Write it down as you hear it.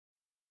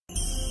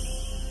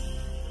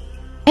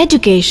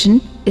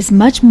Education is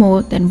much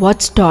more than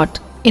what's taught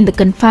in the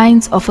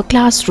confines of a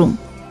classroom.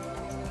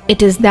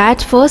 It is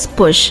that first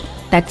push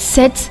that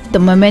sets the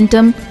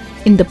momentum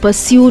in the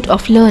pursuit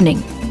of learning.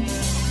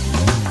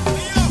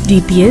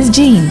 DPS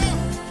Jain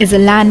is a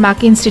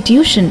landmark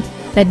institution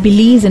that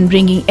believes in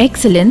bringing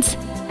excellence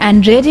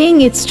and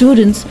readying its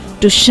students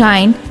to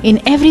shine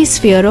in every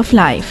sphere of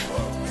life.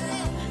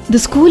 The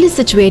school is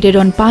situated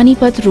on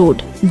Panipat Road,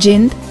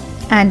 Jind,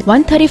 and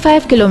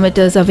 135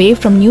 kilometers away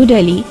from New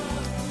Delhi.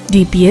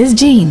 DPS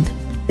Jain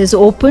is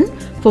open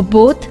for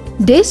both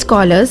day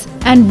scholars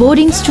and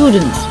boarding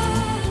students.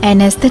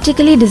 An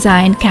aesthetically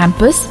designed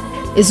campus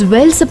is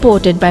well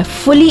supported by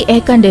fully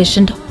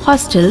air-conditioned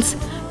hostels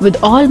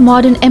with all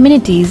modern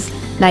amenities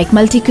like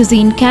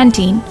multi-cuisine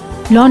canteen,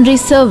 laundry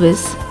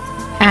service,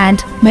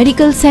 and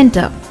medical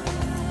center.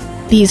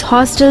 These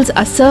hostels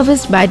are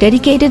serviced by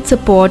dedicated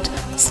support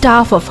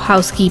staff of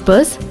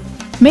housekeepers,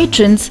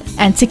 matrons,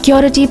 and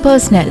security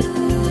personnel.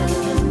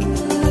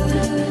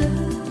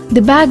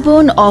 The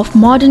backbone of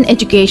modern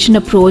education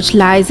approach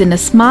lies in a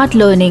smart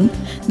learning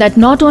that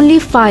not only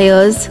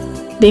fires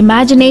the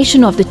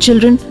imagination of the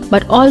children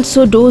but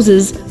also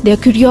doses their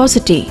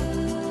curiosity.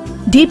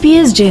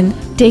 DPS Jain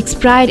takes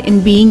pride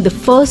in being the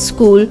first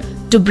school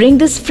to bring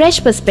this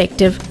fresh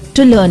perspective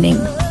to learning.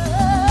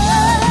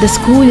 The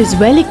school is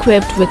well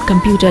equipped with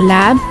computer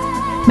lab,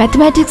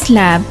 mathematics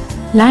lab,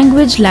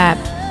 language lab,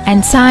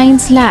 and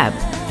science lab.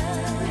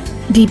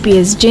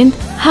 DPS Jain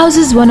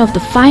houses one of the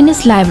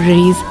finest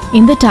libraries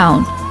in the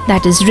town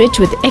that is rich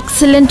with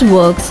excellent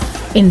works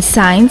in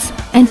science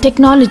and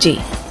technology,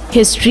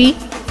 history,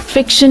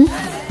 fiction,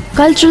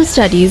 cultural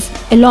studies,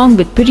 along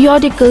with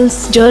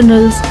periodicals,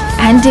 journals,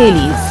 and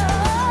dailies.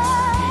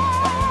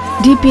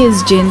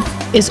 DPS Jain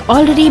is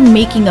already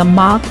making a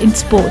mark in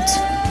sports.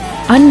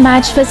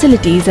 Unmatched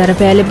facilities are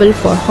available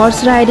for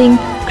horse riding,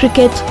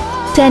 cricket,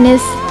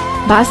 tennis,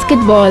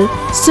 basketball,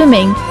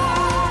 swimming,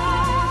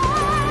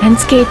 and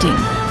skating.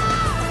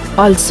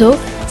 Also,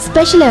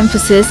 special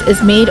emphasis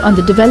is made on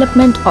the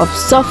development of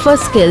softer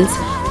skills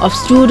of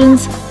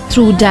students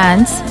through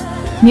dance,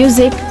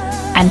 music,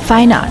 and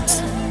fine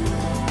arts.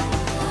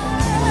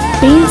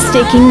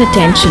 Painstaking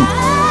attention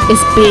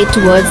is paid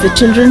towards the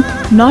children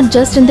not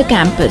just in the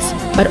campus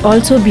but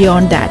also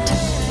beyond that.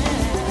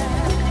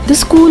 The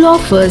school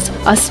offers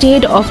a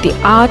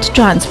state-of-the-art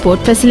transport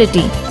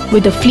facility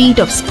with a fleet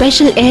of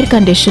special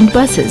air-conditioned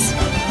buses.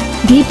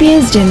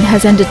 DPS Jain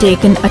has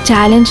undertaken a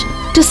challenge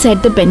to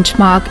set the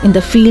benchmark in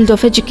the field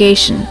of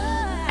education,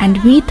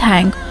 and we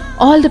thank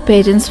all the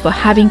parents for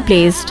having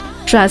placed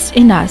trust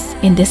in us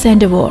in this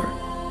endeavor.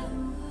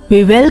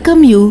 We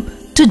welcome you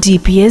to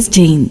DPS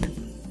Jain.